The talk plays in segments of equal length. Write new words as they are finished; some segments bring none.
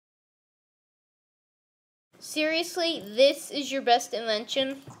Seriously, this is your best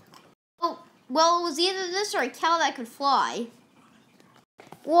invention? Oh, well, it was either this or a cow that could fly.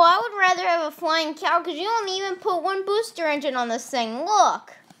 Well, I would rather have a flying cow because you don't even put one booster engine on this thing.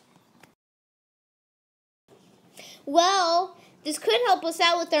 Look. Well, this could help us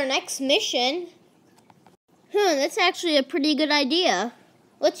out with our next mission. That's actually a pretty good idea.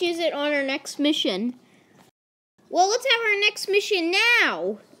 Let's use it on our next mission. Well, let's have our next mission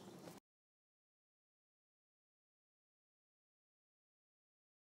now.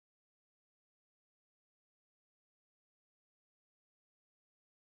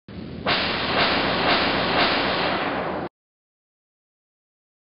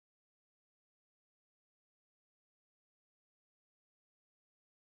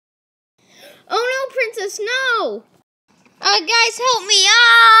 Oh no, Princess, no! Guys, help me!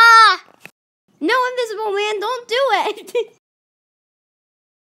 Ah! No, Invisible Man, don't do it!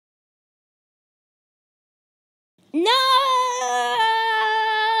 No!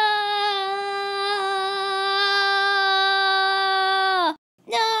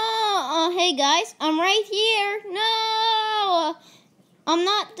 No! Oh, hey guys, I'm right here. No! I'm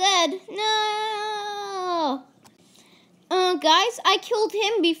not dead. No! Guys, I killed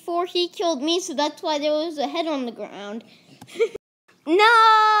him before he killed me, so that's why there was a head on the ground. No!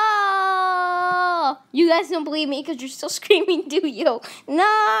 You guys don't believe me because you're still screaming, do you?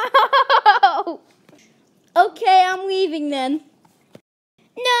 No! Okay, I'm leaving then.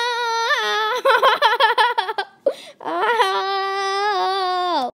 No!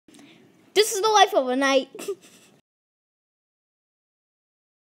 Oh! This is the life of a knight.